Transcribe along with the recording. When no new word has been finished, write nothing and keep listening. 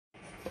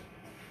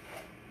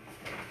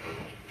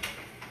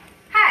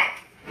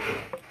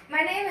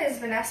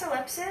Vanessa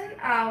Lipson.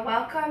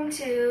 Welcome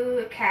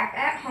to Cap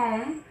at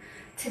Home.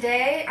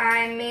 Today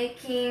I'm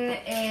making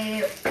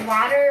a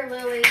water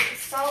lily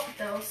salt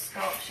dough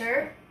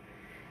sculpture.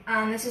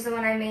 This is the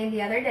one I made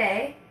the other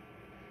day.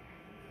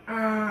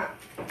 And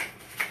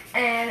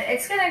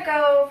it's going to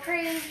go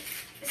pretty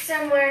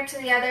similar to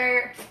the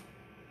other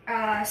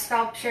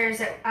sculptures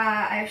that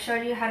I've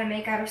showed you how to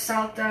make out of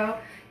salt dough.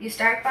 You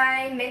start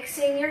by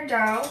mixing your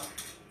dough.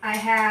 I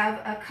have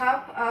a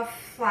cup of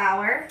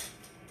flour,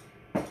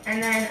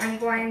 and then I'm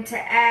going to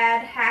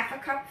add half a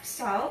cup of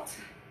salt.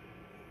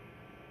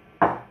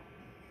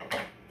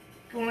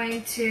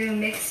 Going to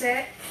mix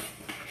it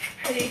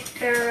pretty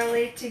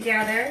thoroughly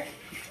together.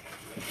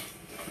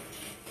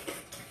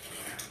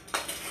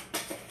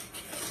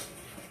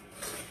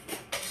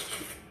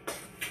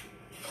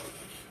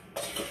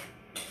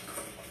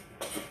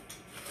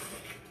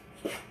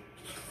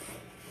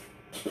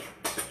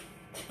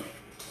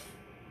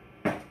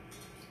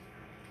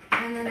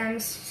 And then I'm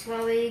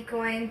slowly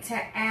going to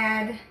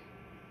add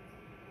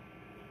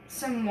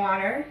some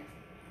water.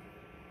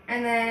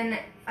 And then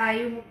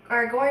you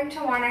are going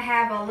to want to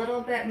have a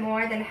little bit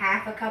more than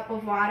half a cup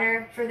of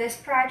water for this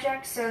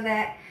project so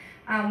that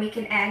we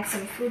can add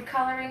some food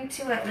coloring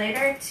to it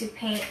later to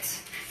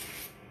paint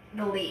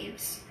the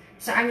leaves.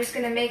 So I'm just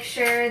going to make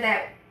sure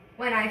that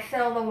when I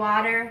fill the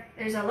water,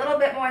 there's a little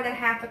bit more than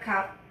half a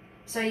cup.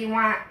 So you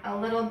want a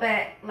little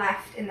bit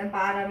left in the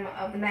bottom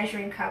of the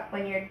measuring cup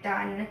when you're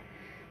done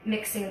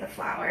mixing the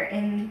flour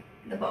in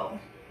the bowl.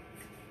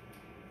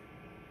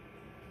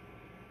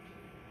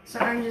 So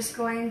I'm just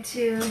going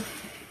to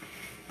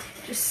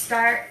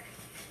start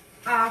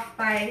off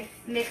by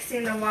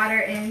mixing the water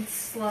in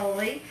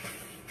slowly.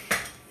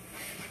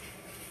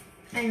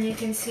 And you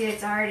can see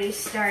it's already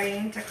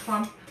starting to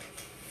clump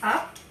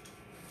up.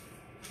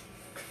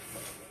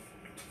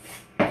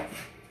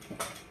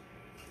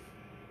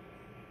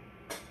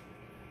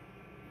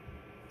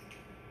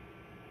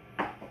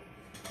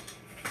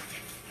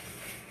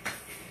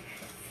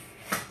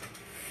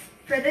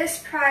 For this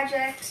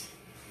project,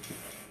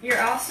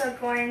 you're also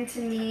going to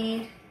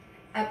need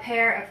a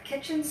pair of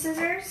kitchen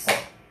scissors.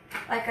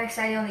 Like I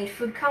said, you'll need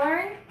food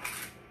coloring,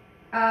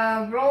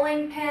 a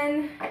rolling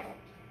pin,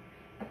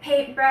 a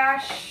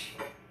paintbrush,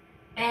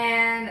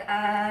 and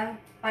a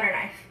butter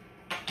knife.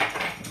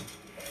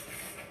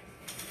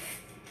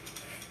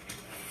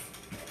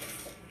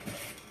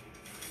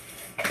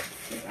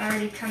 It's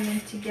already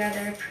coming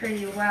together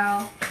pretty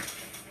well.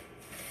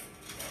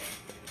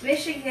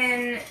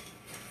 Michigan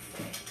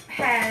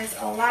has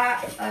a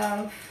lot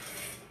of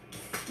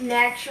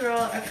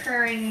natural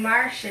occurring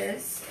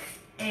marshes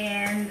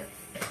and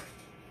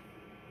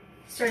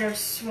sort of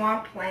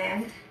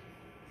swampland.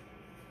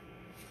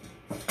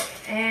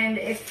 And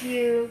if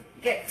you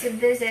get to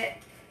visit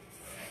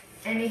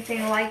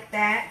anything like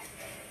that,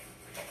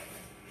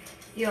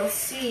 you'll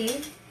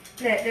see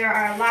that there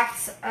are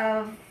lots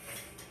of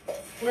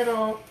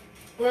little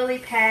lily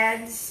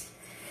pads,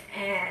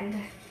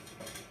 and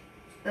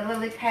the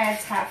lily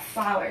pads have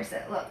flowers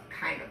that look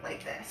kind of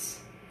like this.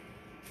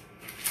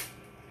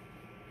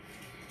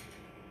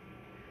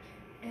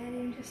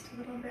 Adding just a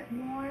little bit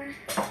more.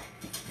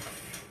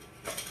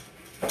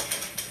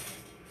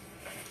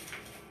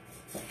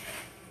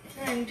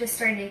 I'm just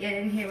starting to get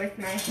in here with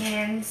my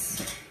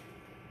hands.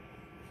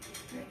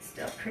 It's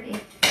still pretty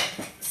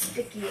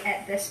sticky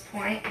at this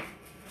point.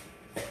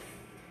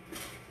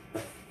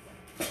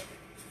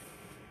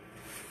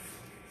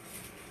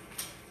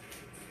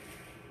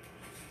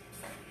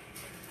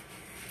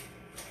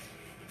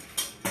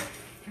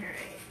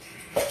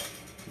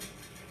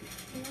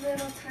 A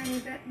little tiny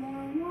bit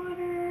more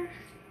water.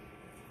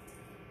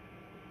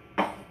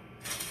 And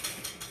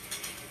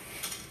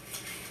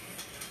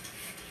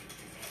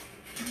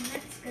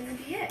that's going to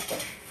be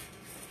it.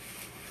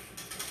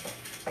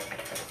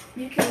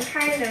 You can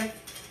kind of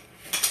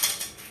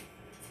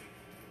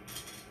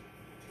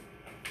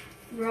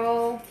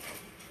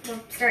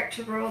start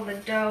to roll the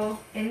dough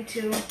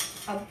into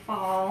a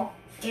ball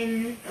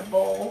in the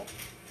bowl,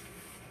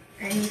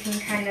 and you can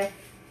kind of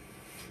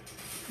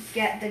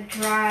get the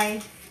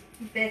dry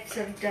bits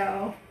of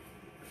dough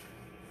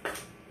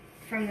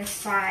from the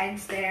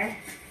sides there.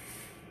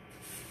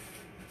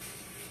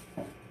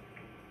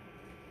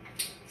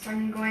 So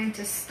I'm going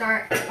to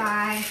start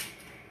by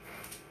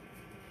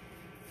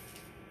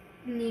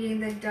kneading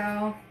the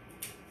dough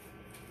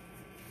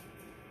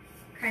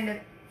kind of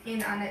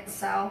in on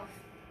itself.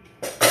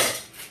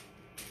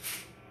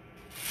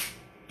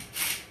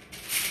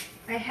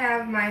 I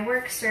have my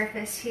work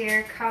surface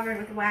here covered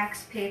with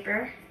wax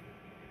paper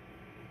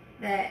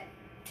that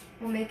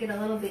will make it a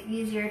little bit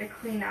easier to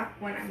clean up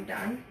when I'm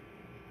done.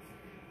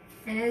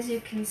 And as you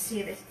can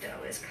see, this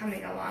dough is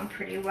coming along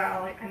pretty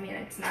well. I mean,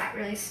 it's not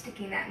really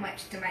sticking that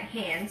much to my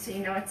hand, so you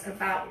know it's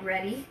about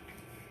ready.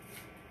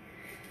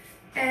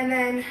 And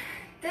then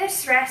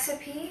this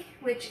recipe,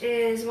 which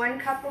is 1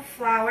 cup of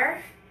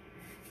flour,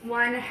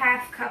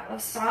 1/2 cup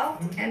of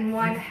salt, and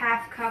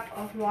 1/2 cup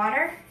of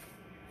water,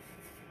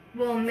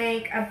 will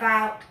make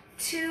about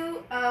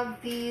 2 of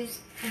these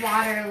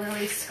water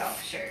lily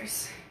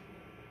sculptures.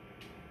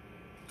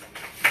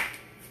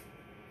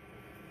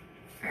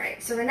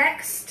 Alright, so the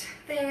next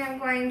thing I'm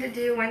going to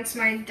do once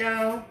my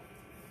dough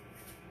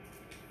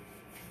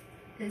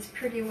is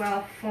pretty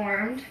well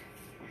formed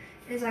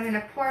is I'm going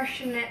to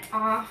portion it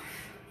off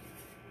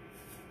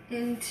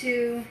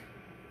into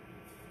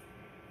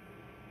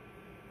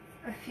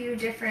a few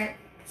different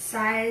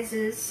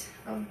sizes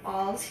of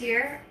balls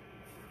here,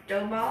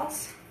 dough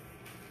balls.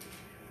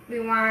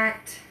 We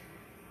want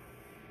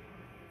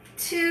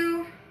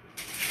 2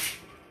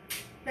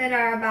 that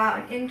are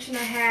about 1.5 inches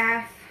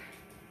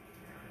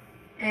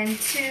and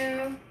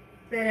 2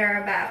 that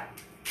are about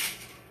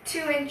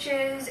 2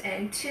 inches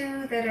and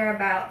 2 that are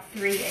about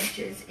 3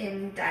 inches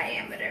in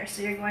diameter.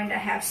 So you're going to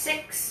have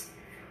 6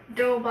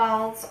 dough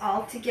balls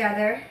all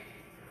together,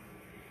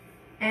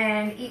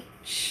 and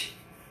each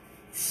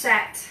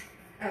set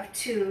of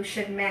 2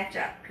 should match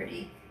up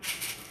pretty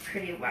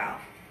well.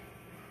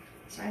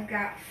 So I've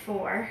got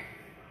 4.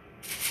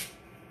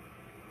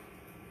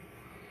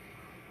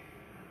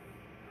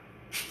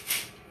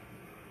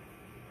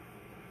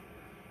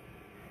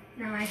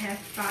 Now I have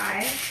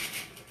 5.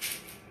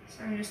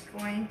 So I'm just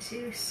going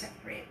to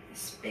separate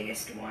this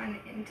biggest one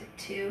into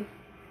 2.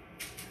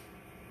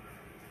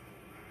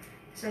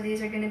 So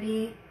these are going to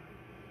be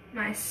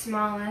my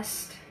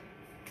smallest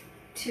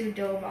 2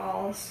 dough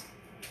balls.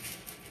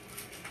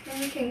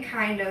 And you can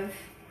kind of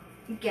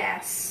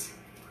guess.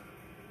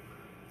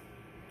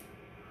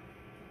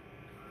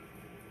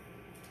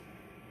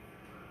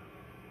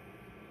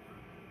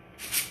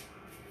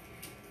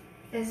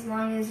 As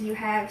long as you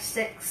have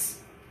 6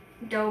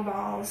 dough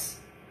balls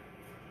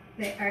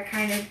that are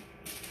kind of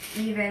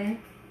even,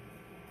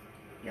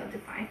 you'll do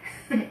fine.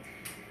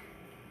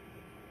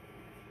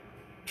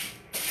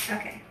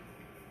 Okay.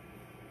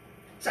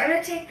 So I'm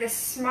going to take the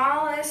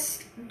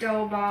smallest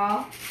dough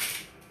ball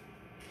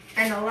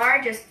and the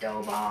largest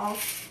dough ball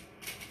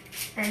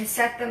and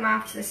set them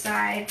off to the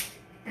side.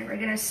 And we're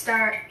going to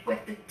start with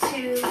the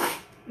 2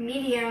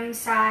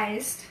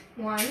 medium-sized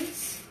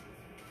ones.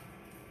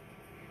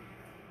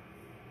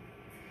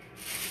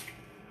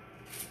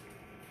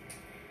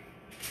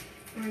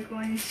 We're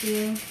going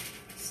to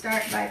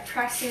start by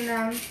pressing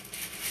them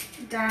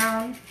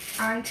down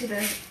onto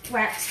the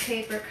wax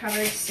paper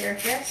covered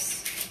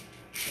surface.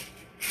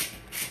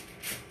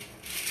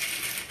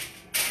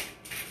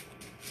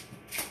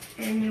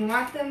 And you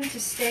want them to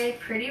stay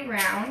pretty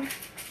round.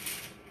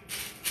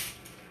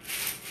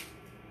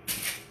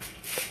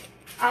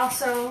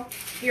 Also,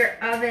 your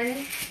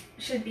oven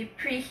should be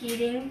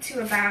preheating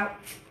to about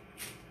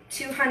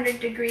 200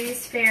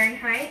 degrees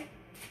Fahrenheit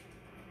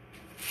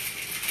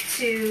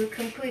to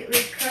completely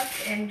cook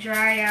and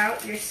dry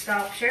out your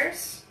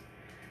sculptures.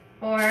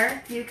 Or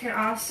you can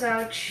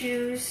also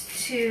choose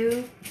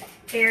to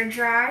air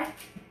dry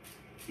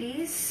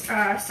these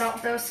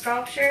salt dough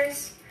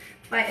sculptures,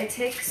 but it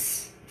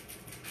takes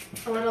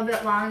a little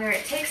bit longer.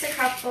 It takes a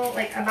couple,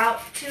 like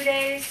about 2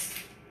 days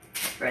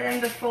for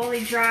them to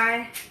fully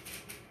dry,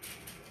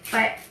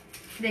 but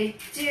they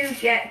do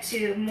get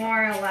to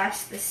more or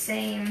less the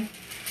same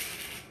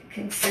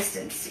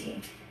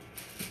consistency,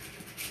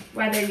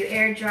 whether you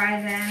air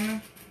dry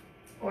them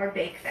or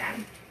bake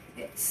them.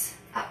 It's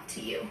up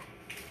to you.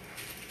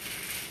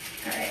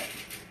 Alright,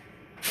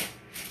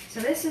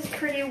 so this is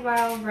pretty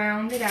well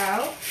rounded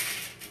out,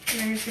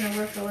 and I'm just going to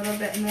work a little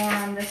bit more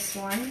on this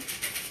one.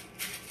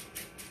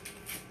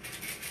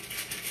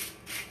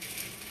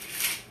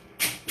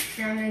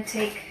 Now I'm going to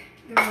take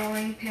the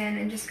rolling pin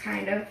and just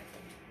kind of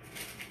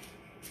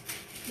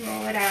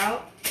roll it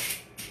out.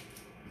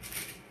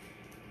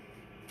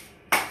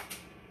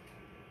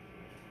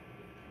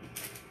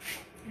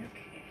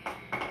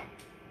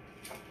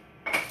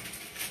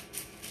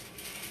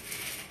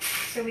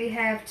 So we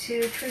have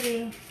 2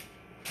 pretty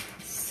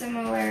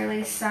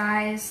similarly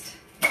sized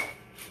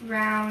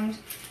round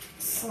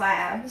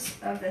slabs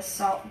of the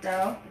salt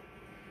dough.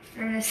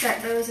 I'm going to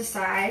set those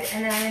aside,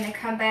 and then I'm going to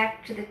come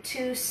back to the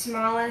 2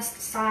 smallest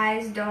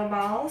sized dough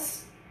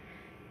balls,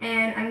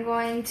 and I'm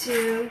going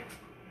to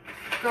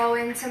go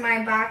into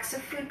my box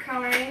of food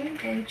coloring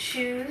and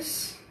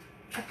choose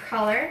a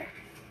color.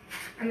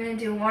 I'm going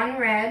to do 1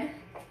 red,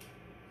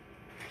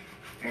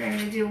 and I'm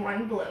going to do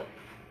 1 blue.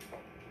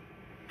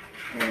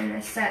 And I'm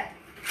going to set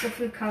the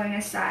food coloring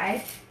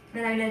aside.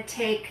 Then I'm going to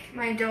take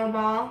my dough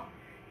ball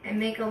and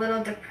make a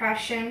little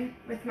depression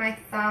with my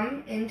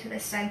thumb into the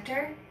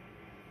center,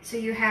 so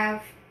you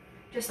have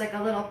just like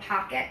a little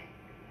pocket.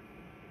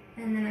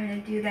 And then I'm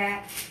going to do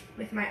that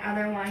with my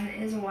other one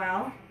as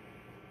well.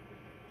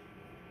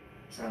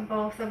 So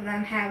both of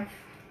them have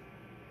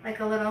like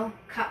a little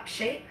cup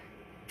shape.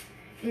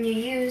 And you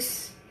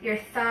use your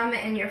thumb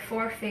and your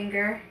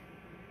forefinger,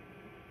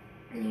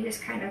 and you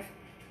just kind of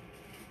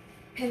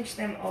pinch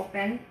them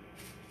open.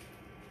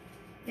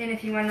 And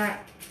if you want to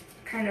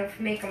kind of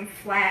make them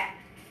flat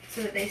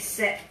so that they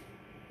sit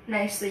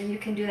nicely, you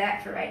can do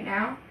that for right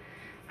now.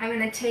 I'm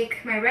going to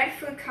take my red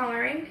food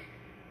coloring,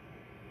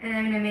 and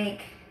I'm going to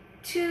make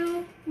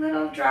 2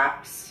 little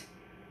drops.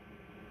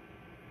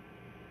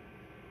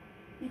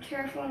 Be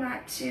careful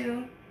not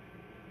to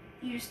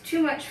use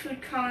too much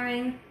food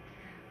coloring,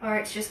 or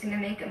it's just going to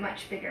make a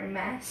much bigger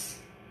mess.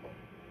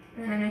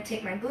 And then I'm going to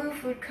take my blue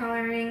food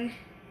coloring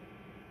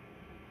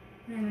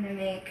and I'm going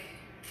to make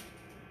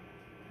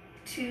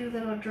 2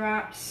 little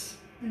drops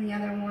in the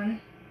other one.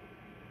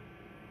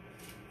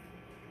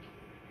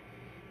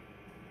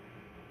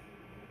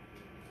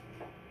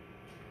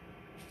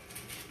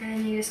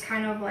 And you just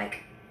kind of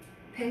like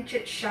pinch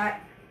it shut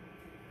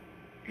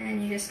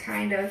and you just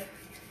kind of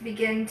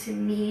begin to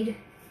knead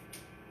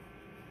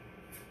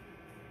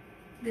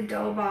the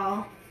dough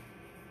ball.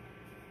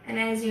 And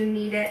as you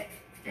knead it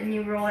and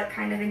you roll it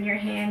kind of in your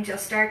hand, you'll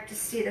start to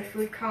see the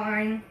food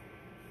coloring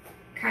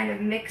kind of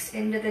mix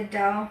into the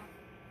dough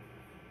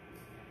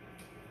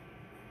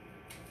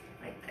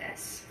like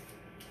this.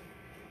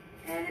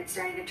 And it's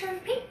starting to turn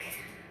pink.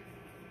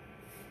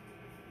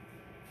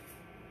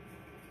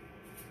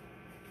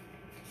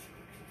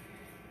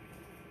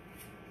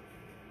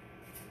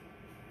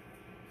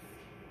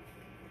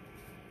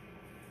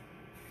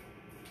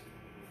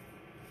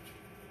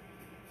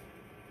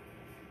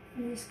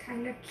 And just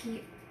kind of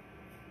keep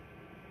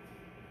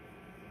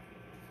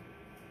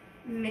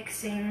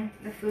mixing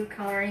the food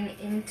coloring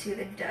into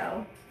the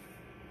dough.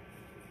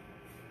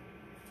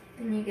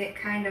 And you get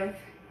kind of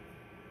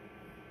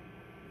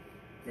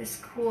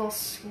this cool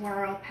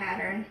swirl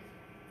pattern.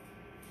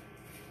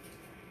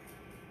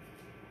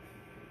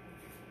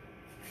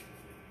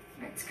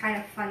 It's kind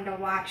of fun to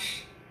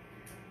watch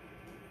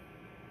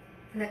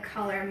the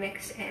color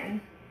mix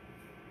in.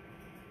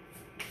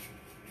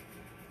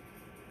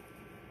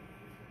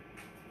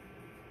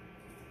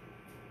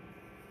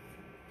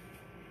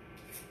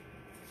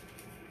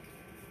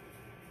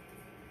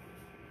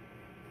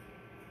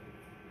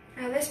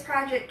 Now this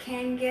project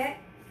can get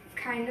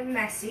kind of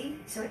messy,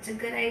 so it's a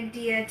good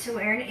idea to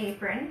wear an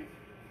apron.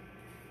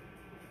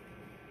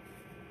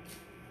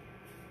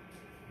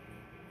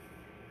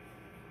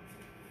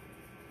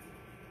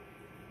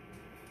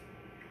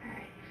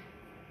 Alright,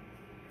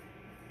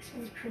 this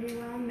one's pretty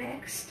well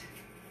mixed.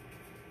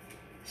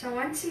 So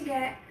once you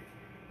get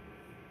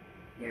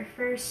your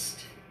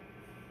first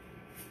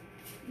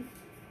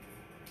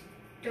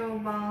dough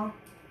ball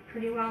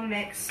pretty well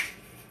mixed,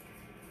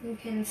 you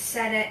can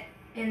set it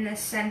in the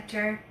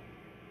center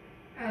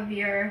of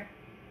your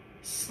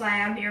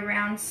slab, your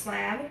round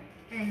slab,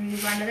 and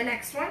move on to the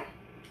next one.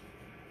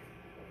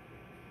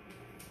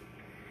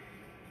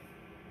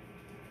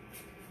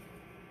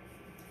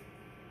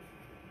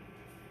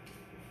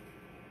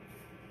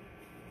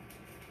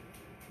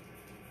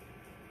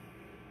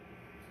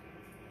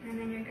 And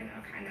then you're gonna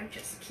kind of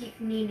just keep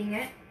kneading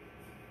it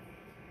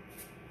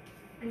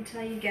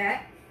until you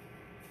get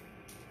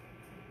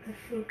the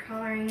food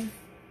coloring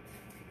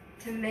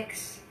to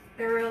mix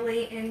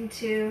thoroughly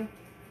into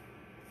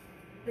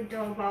the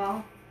dough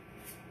ball.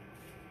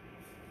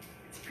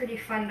 It's pretty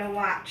fun to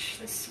watch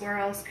the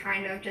swirls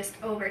kind of just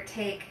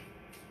overtake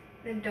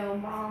the dough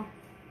ball.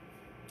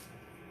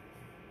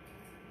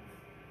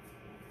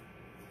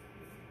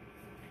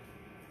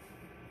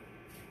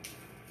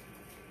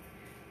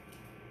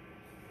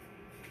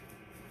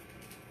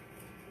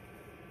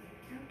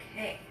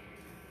 Okay,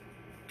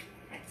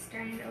 that's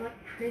starting to look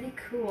pretty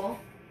cool.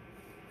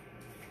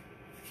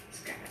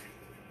 Just gotta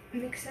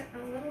mix it a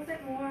little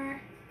bit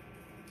more.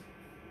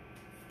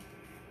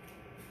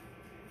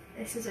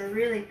 This is a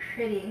really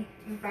pretty,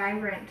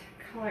 vibrant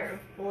color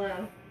of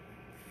blue.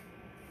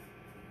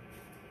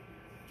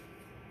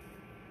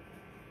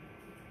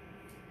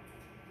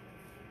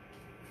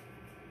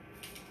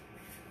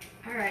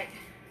 Alright,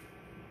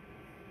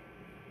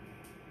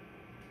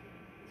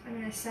 so I'm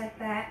going to set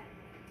that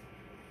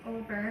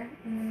over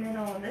in the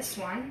middle of this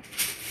one.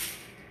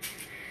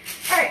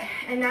 Alright,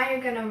 and now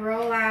you're going to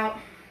roll out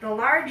the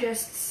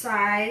largest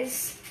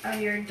size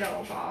of your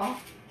dough ball.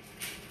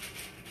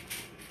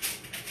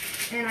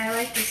 And I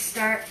like to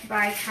start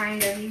by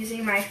kind of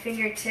using my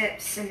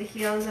fingertips and the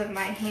heels of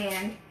my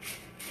hand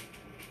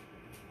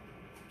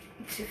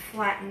to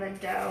flatten the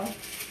dough.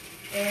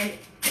 And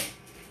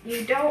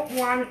you don't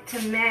want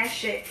to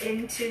mash it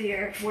into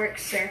your work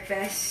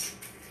surface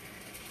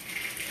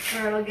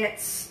or it'll get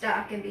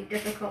stuck and be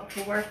difficult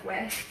to work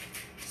with.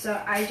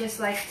 So I just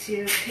like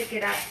to pick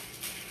it up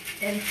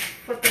and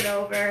flip it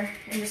over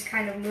and just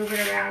kind of move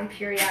it around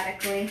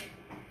periodically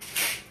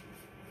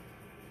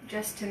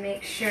just to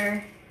make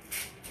sure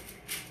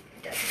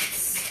it doesn't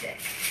stick.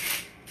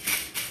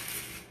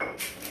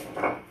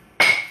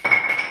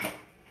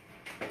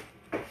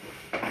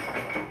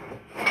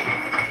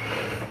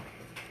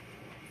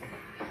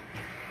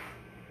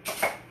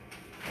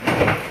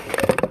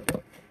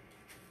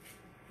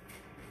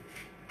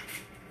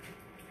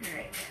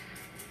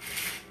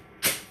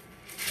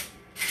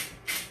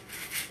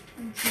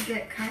 To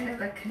get kind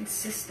of a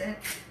consistent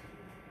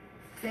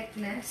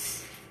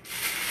thickness,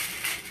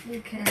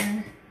 you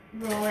can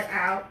roll it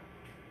out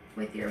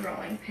with your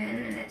rolling pin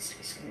and it's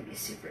just going to be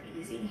super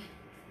easy.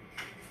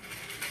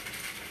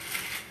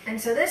 And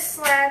so this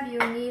slab, you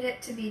need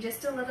it to be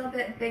just a little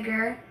bit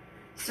bigger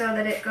so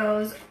that it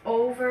goes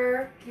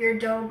over your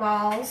dough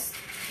balls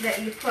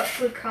that you put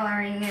food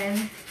coloring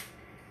in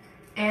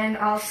and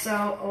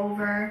also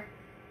over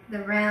the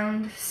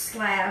round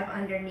slab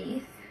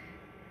underneath.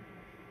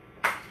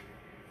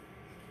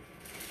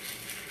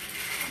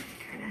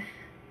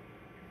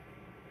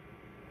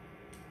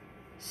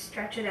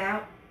 stretch it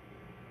out.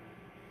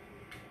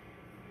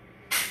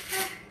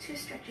 Ah, too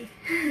stretchy.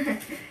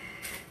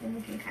 And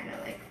you can kind of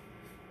like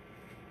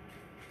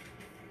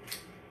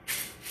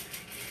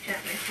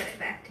gently put it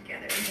back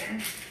together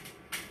again.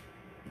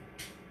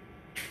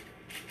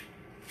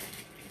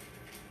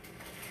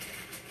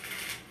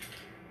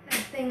 The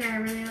thing I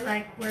really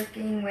like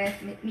working with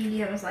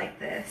mediums like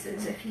this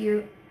is if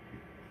you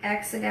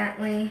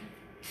accidentally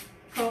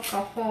poke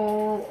a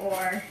hole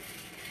or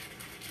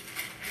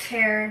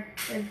tear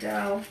the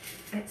dough,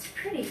 it's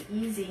pretty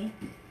easy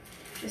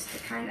just to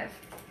kind of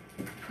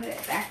put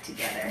it back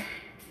together.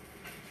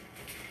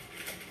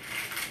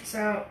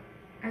 So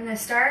I'm going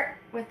to start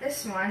with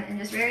this one and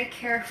just very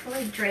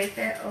carefully drape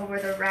it over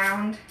the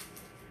round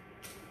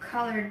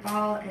colored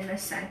ball in the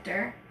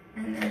center,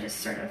 and then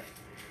just sort of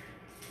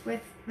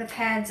with the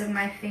pads of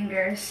my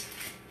fingers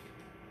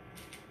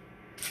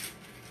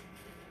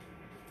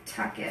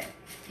tuck it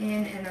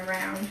in and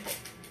around,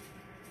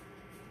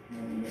 and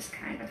then just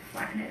kind of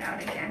flatten it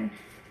out again.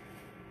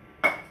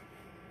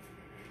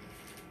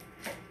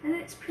 And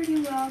it's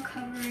pretty well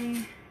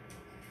covering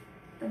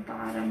the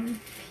bottom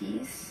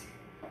piece.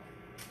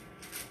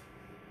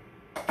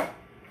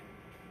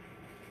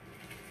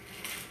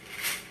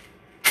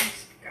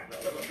 Just got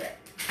a little bit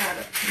out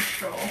of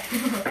control.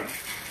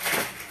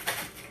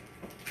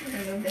 I'm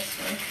gonna move this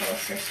one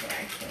closer so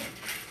I can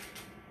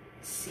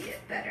see it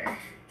better.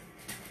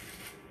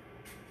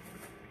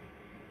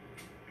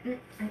 I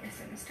guess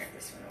I'm gonna start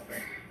this one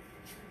over.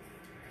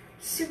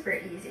 Super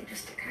easy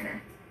just to kind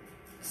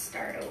of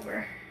start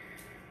over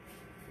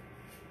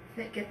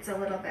if it gets a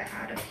little bit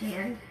out of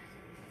hand.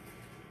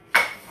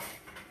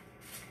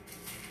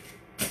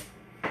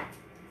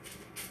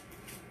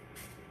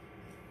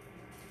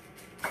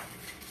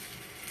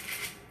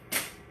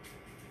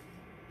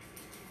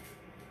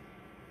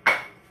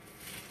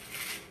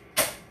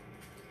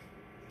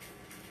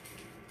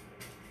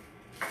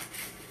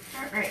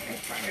 Alright,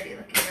 it's already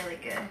looking really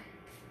good.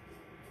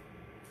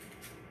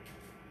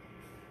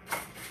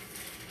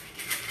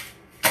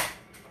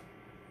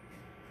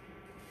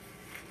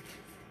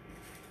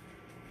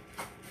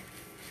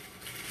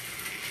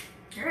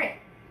 Alright,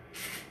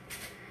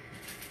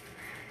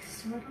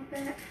 just a little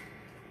bit.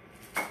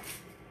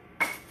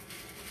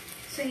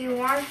 So you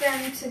want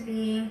them to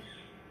be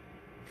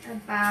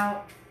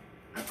about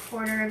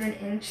 1/4 of an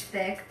inch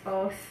thick,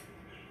 both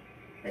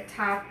the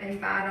top and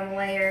bottom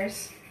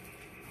layers.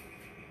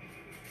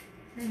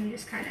 And you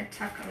just kind of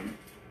tuck them.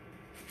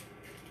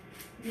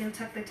 You'll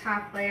tuck the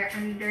top layer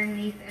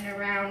underneath and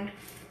around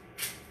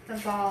the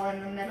ball in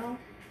the middle.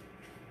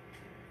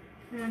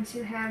 And once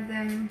you have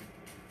them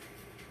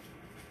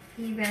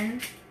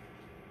even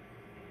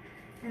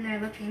and they're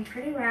looking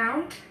pretty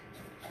round,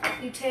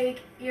 you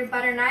take your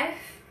butter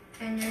knife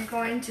and you're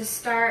going to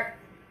start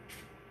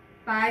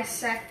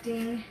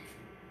bisecting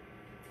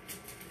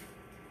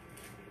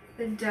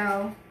the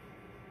dough.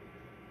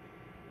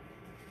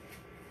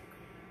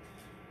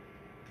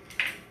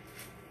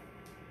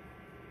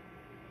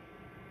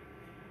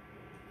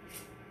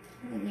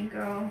 And then you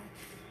go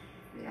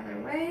the other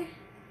way.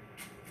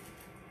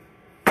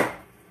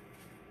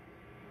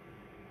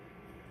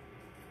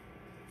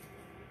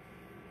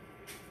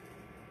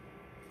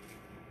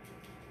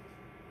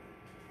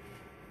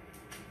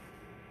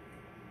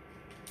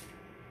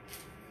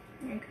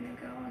 You're going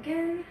to go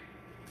again.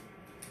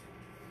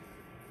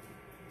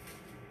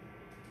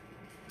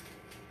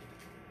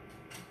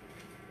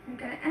 I'm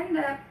going to end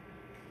up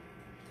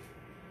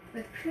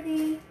with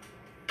pretty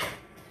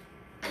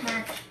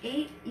much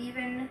 8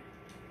 even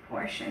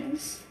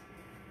portions.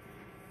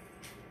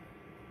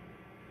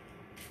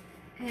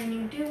 And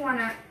you do want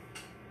to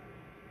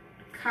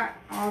cut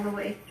all the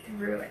way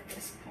through at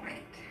this point.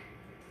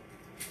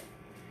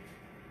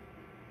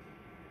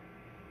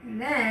 And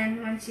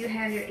then, once you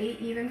have your 8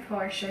 even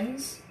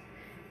portions,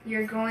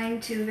 you're going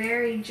to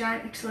very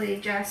gently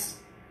just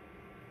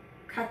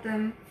cut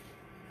them,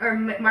 or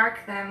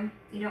mark them.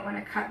 You don't want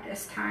to cut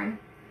this time.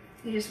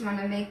 You just want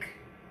to make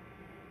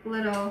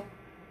little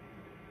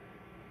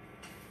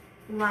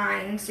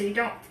lines, so you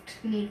don't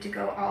need to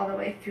go all the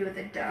way through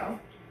the dough.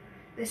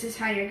 This is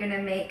how you're going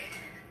to make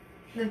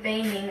the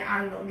veining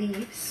on the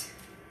leaves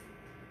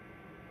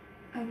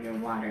of your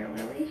water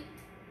lily.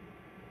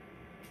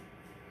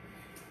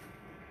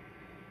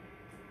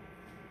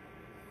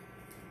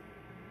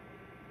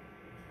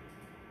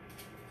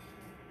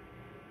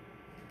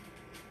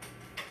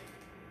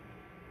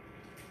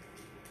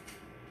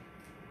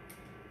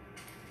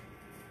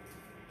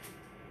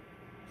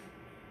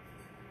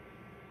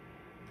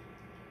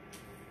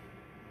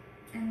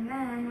 And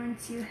then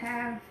once you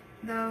have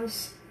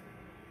those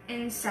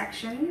in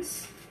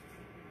sections,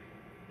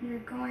 you're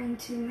going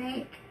to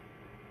make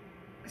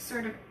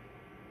sort of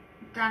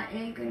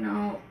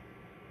diagonal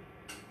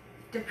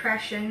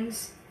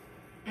depressions,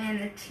 and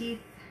the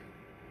teeth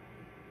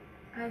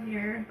of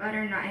your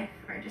butter knife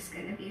are just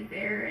going to be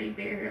very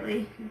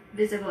barely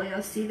visible.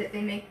 You'll see that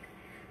they make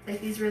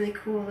like these really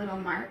cool little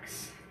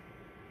marks.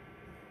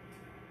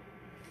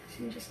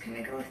 So you just kind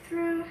of go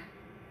through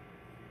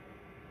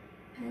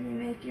and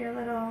you make your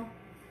little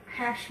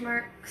hash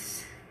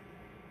marks,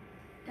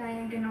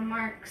 diagonal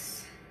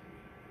marks.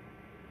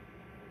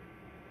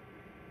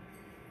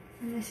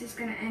 And this is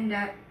going to end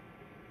up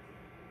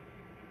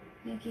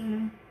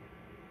making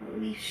a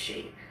leaf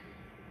shape.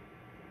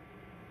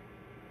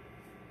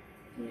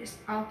 You just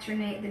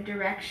alternate the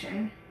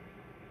direction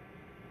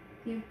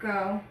you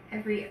go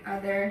every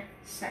other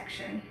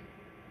section.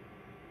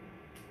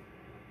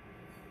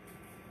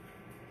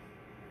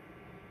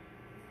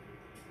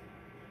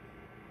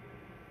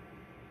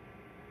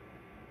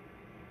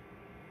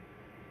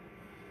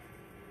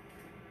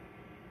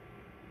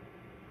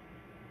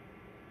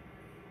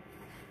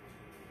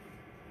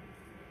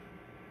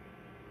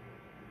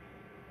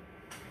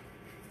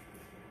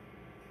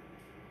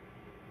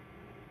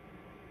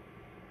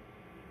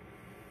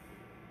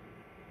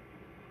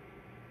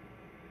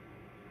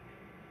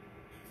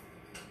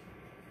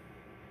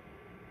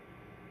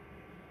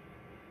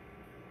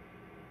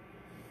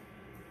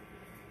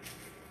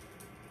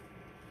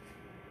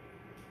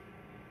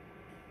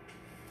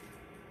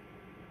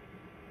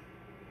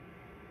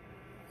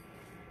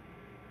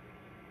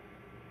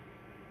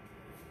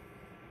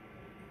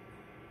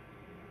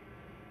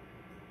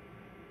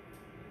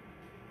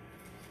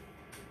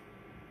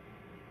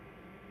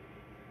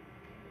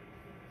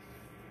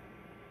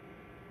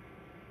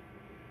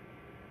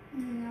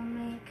 And then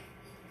I'll make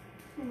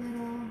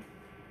little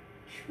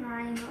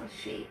triangle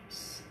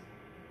shapes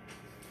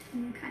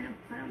and kind of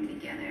put them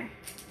together.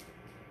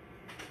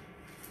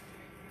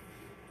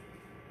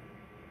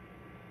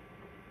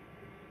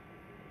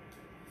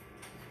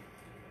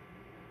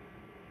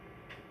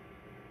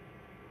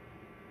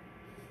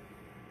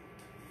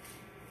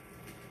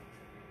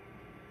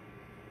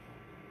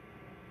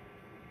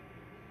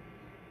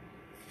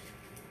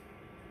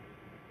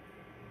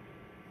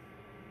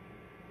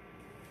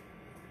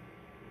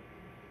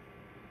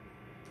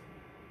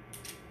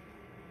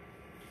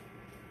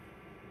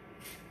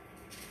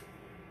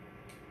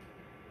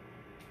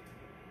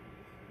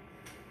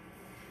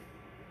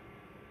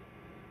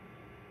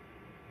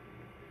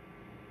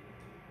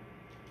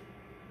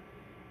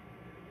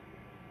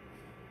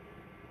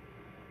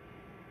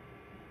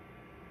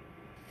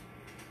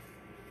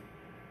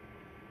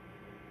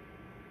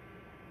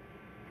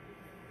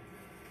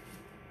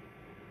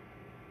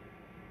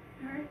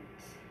 Alright.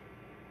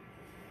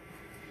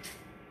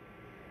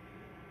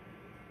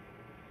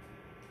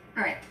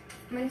 Alright,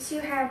 once you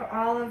have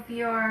all of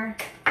your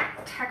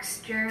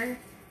texture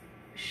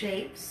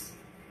shapes,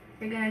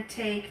 you're going to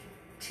take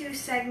two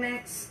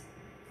segments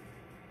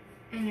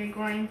and you're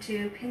going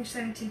to pinch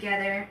them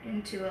together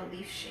into a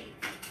leaf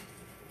shape.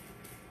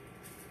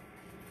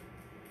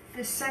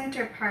 The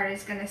center part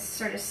is going to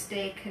sort of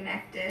stay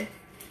connected.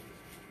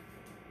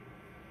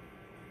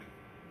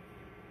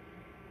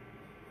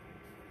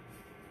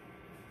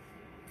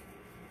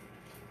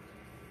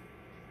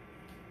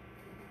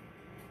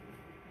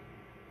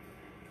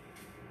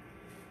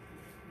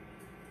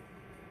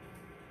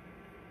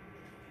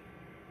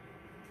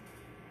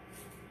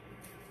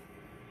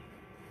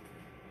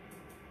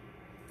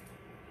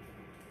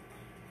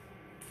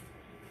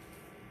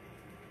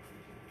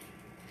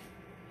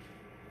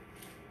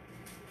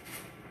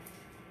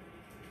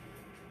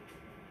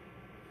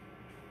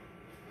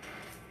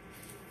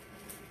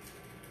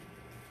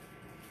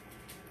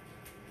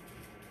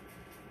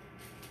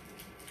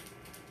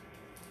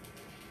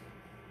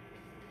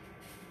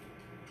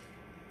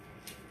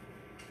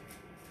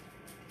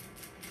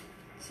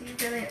 So you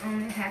really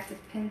only have to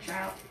pinch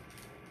out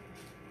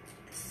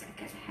the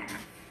second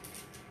half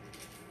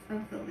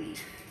of the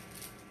leaf.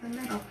 The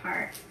middle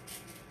part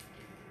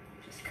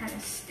just kind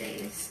of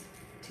stays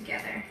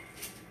together.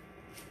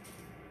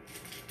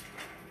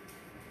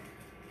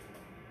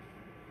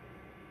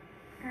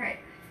 Alright,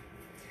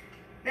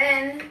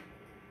 then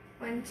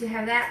once you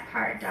have that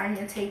part done,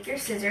 you'll take your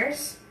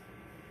scissors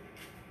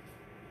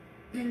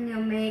and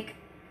you'll make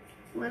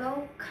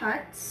little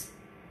cuts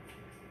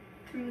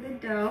through the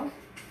dough.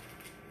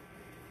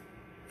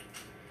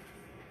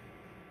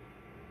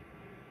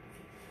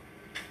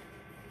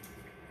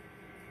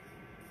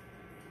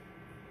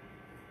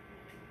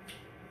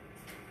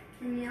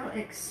 And you'll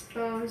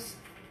expose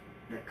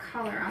the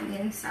color on the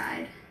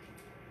inside.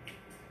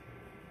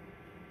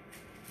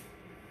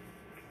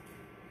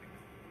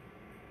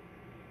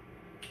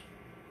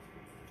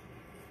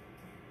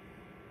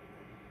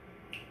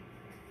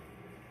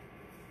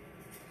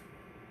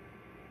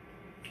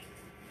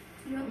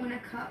 You don't want to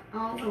cut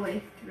all the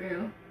way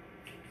through.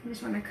 You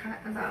just want to cut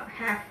about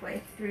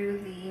halfway through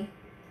the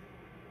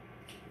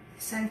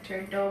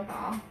center dough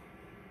ball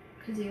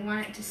because you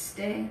want it to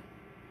stay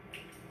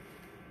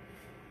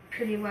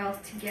pretty well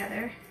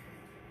together.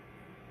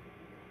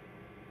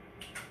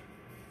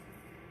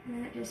 And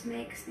then it just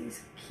makes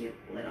these cute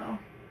little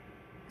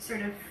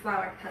sort of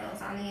flower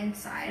petals on the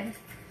inside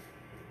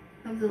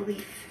of the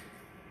leaf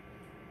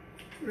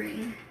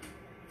ring.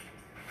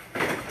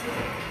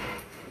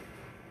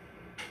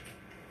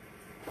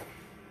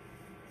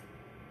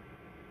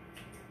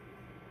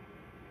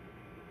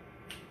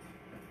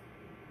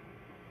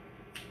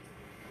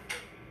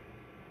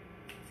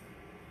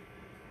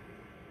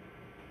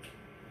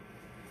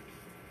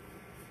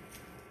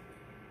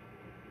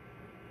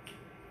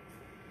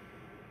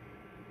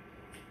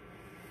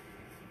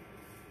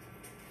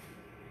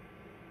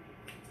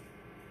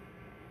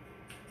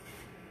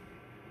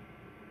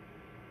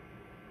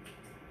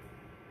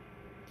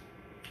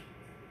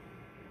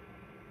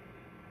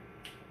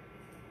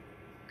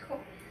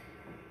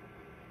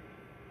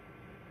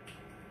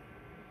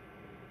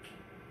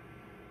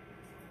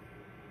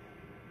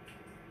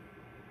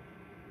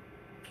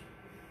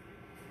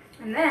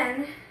 And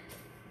then,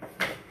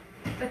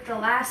 with the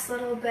last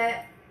little bit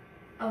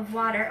of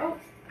water, oh,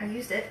 I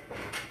used it.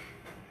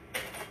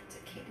 It's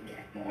okay to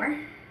get more.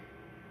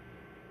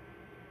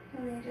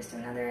 Only just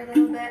another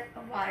little bit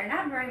of water,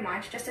 not very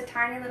much, just a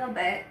tiny little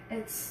bit.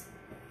 It's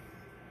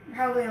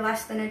probably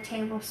less than a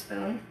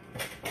tablespoon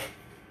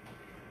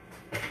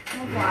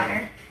of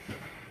water.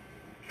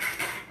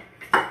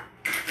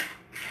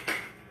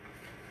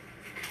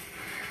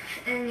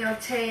 And you'll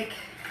take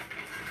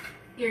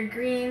your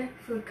green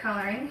food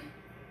coloring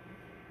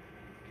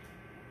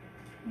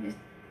and just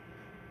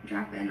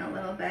drop in a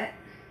little bit.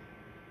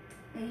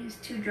 I use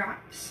 2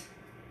 drops.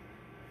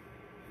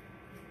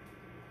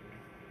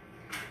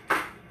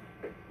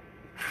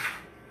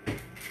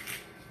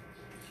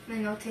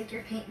 Then you'll take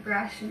your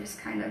paintbrush and just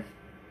kind of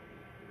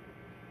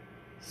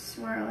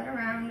swirl it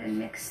around and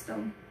mix the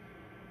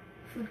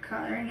food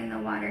coloring and the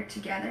water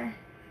together.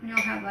 And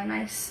you'll have a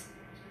nice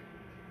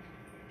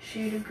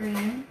shade of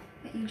green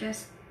that you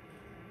just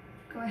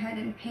go ahead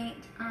and paint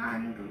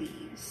on the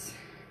leaves.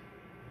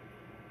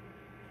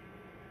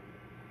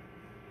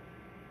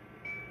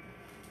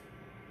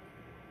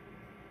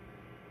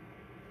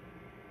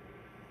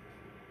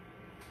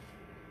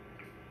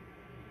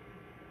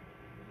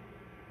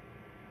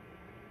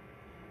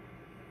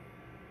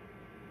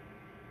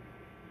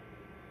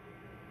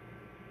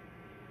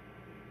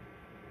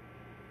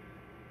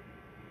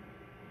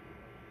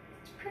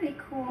 It's pretty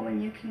cool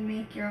when you can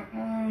make your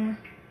own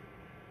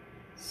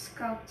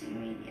sculpting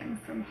medium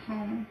from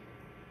home.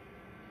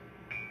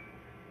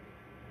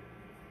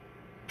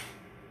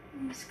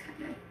 And just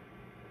kind of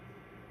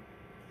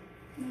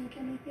make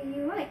anything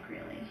you like,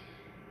 really.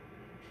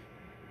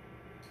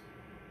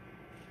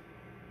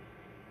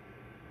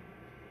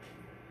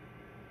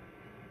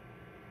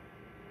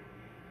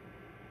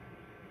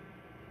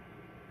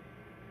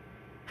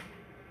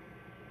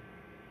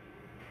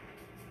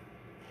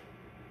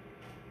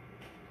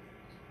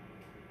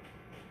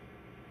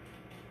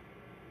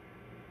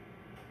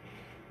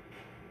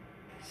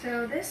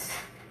 So this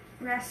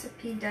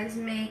recipe does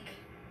make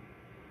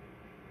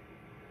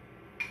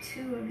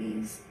 2 of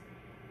these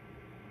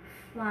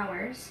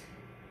flowers.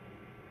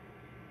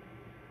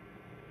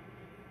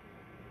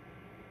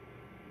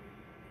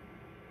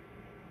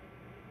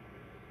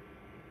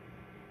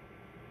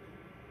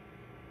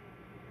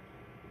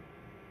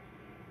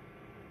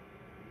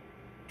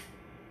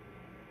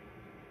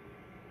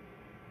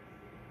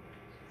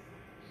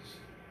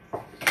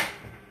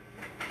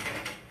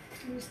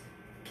 Just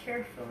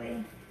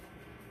carefully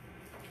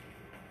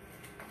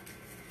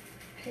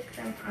pick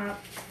them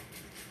up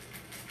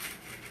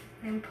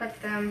and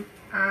put them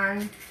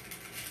on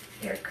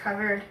your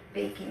covered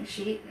baking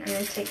sheet. I'm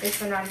going to take this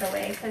one out of the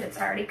way because it's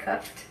already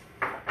cooked.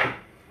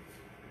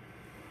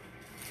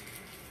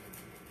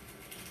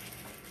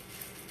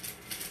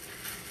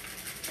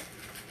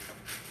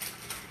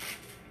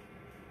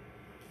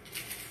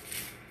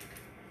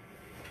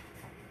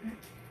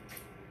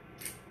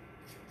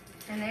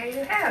 And there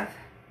you have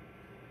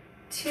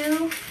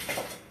 2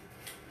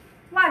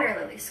 water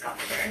lily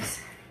sculptures.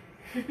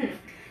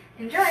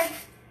 Enjoy!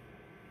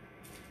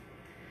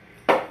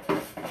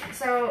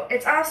 So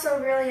it's also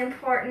really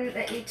important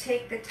that you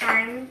take the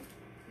time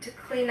to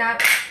clean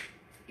up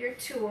your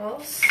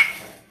tools.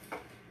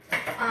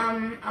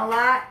 A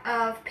lot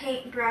of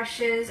paint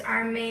brushes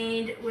are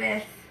made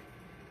with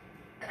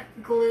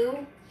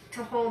glue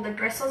to hold the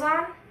bristles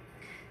on.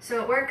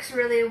 So it works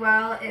really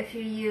well if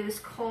you use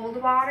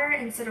cold water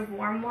instead of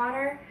warm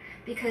water,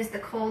 because the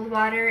cold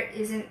water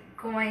isn't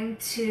going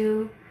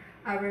to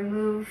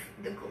remove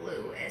the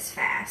glue as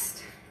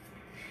fast.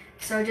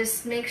 So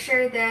just make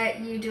sure that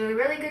you do a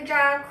really good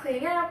job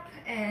cleaning up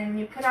and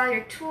you put all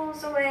your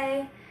tools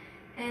away,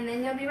 and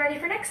then you'll be ready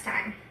for next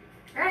time.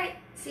 Alright,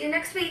 see you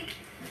next week.